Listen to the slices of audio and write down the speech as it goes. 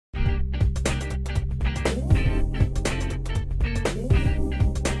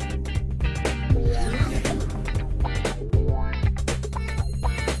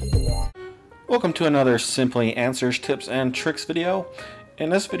Welcome to another Simply Answers Tips and Tricks video. In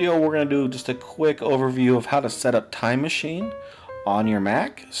this video we're going to do just a quick overview of how to set up Time Machine on your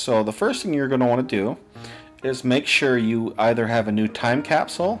Mac. So the first thing you're going to want to do is make sure you either have a new time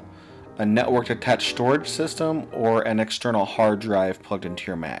capsule, a network attached storage system, or an external hard drive plugged into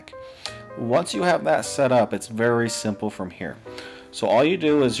your Mac. Once you have that set up, it's very simple from here. So all you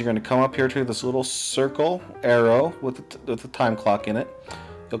do is you're going to come up here to this little circle arrow with the time clock in it.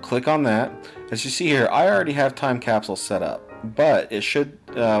 You'll click on that. As you see here, I already have Time Capsule set up, but it should,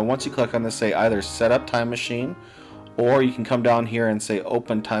 once you click on this, say either Set Up Time Machine, or you can come down here and say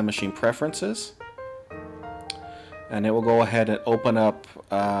Open Time Machine Preferences, and it will go ahead and open up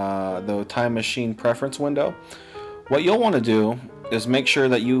the Time Machine Preference window. What you'll want to do is make sure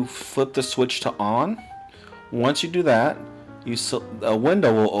that you flip the switch to on. Once you do that, a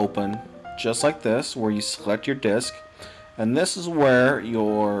window will open just like this, where you select your disk. And this is where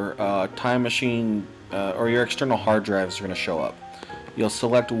your time machine or your external hard drives are going to show up. You'll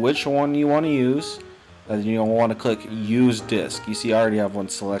select which one you want to use, and you'll want to click Use Disk. You see I already have one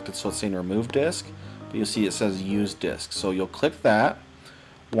selected, so it's saying Remove Disk, but you'll see it says Use Disk. So you'll click that.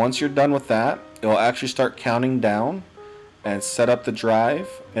 Once you're done with that, it'll actually start counting down and set up the drive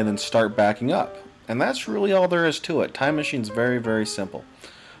and then start backing up. And that's really all there is to it. Time Machine's very, very simple.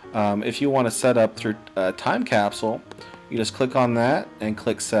 If you want to set up through Time Capsule, you just click on that and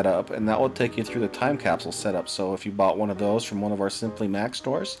click Setup, and that will take you through the Time Capsule setup. So if you bought one of those from one of our Simply Mac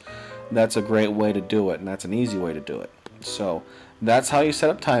stores, that's a great way to do it, and that's an easy way to do it. So that's how you set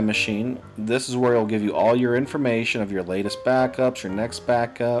up Time Machine. This is where it'll give you all your information of your latest backups, your next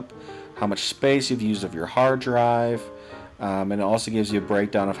backup, how much space you've used of your hard drive, and it also gives you a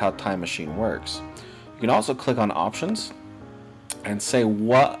breakdown of how Time Machine works. You can also click on Options and say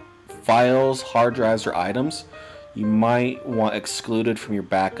what files, hard drives, or items you might want excluded from your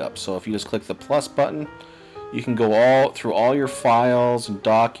backup. So if you just click the plus button, you can go through all your files and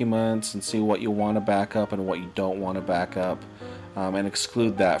documents and see what you want to back up and what you don't want to back up, and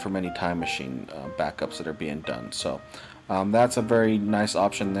exclude that from any Time Machine backups that are being done. So that's a very nice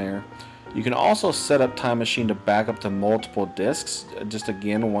option there. You can also set up Time Machine to back up to multiple disks. Just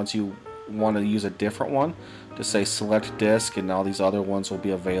again, once you want to use a different one, to say select disk, and all these other ones will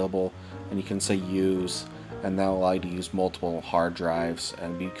be available, and you can say use, and that'll allow you to use multiple hard drives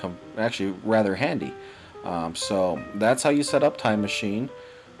and become actually rather handy. So that's how you set up Time Machine.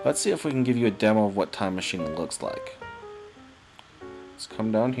 Let's see if we can give you a demo of what Time Machine looks like. Let's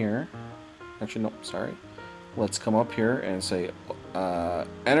come down here. Actually, no, sorry. Let's come up here and say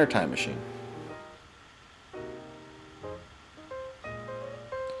Enter Time Machine.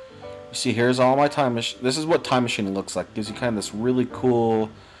 You see, here's all my Time Machine. This is what Time Machine looks like. It gives you kind of this really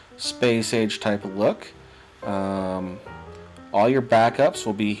cool space age type of look. All your backups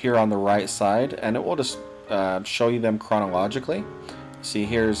will be here on the right side, and it will just show you them chronologically. See,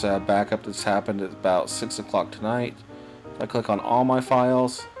 here's a backup that's happened at about 6 o'clock tonight. If I click on all my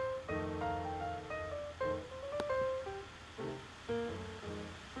files,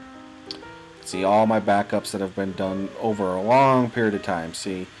 see all my backups that have been done over a long period of time.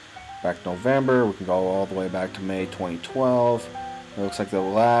 See, back November, we can go all the way back to May 2012. It looks like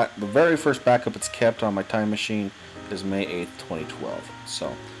the very first backup it's kept on my Time Machine is May 8th, 2012.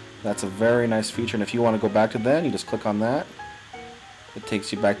 So that's a very nice feature, and if you want to go back to then, you just click on that. It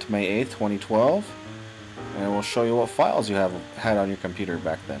takes you back to May 8th, 2012, and it will show you what files you had on your computer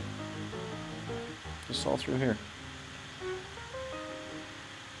back then. Just all through here.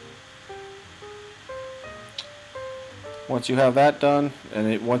 Once you have that done,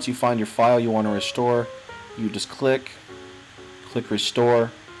 and once you find your file you want to restore, you just click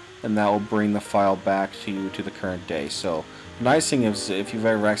Restore, and that will bring the file back to you to the current day. So the nice thing is, if you've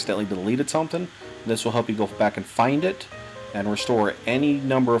ever accidentally deleted something, this will help you go back and find it and restore any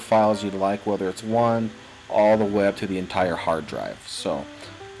number of files you'd like, whether it's one all the way up to the entire hard drive. So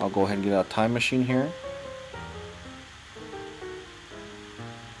I'll go ahead and get out Time Machine here.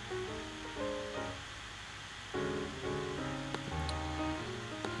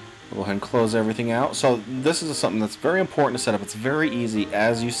 Go ahead and close everything out. So this is something that's very important to set up. It's very easy.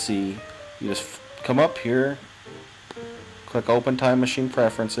 As you see, you just come up here, click Open Time Machine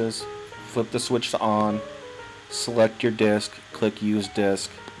Preferences, flip the switch to on, select your disk, click Use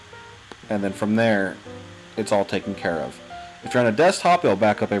Disk, and then from there it's all taken care of. If you're on a desktop, it'll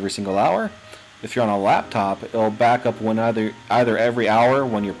back up every single hour. If you're on a laptop, it'll back up when either every hour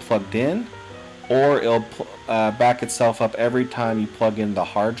when you're plugged in, or it'll back itself up every time you plug in the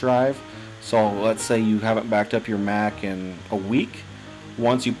hard drive. So let's say you haven't backed up your Mac in a week.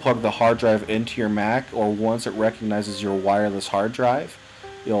 Once you plug the hard drive into your Mac, or once it recognizes your wireless hard drive,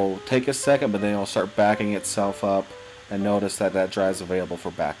 You'll take a second, but then it'll start backing itself up, and notice that that drive's available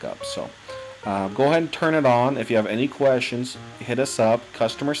for backup. So go ahead and turn it on. If you have any questions, hit us up,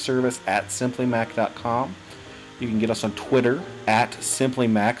 customer service at simplymac.com. You can get us on Twitter at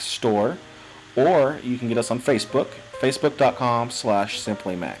simplymacstore, or you can get us on Facebook,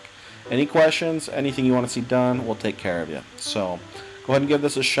 facebook.com/simplymac. Any questions, anything you want to see done, we'll take care of you. So go ahead and give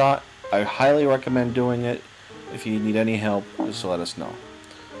this a shot. I highly recommend doing it. If you need any help, just let us know.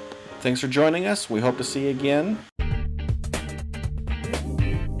 Thanks for joining us. We hope to see you again.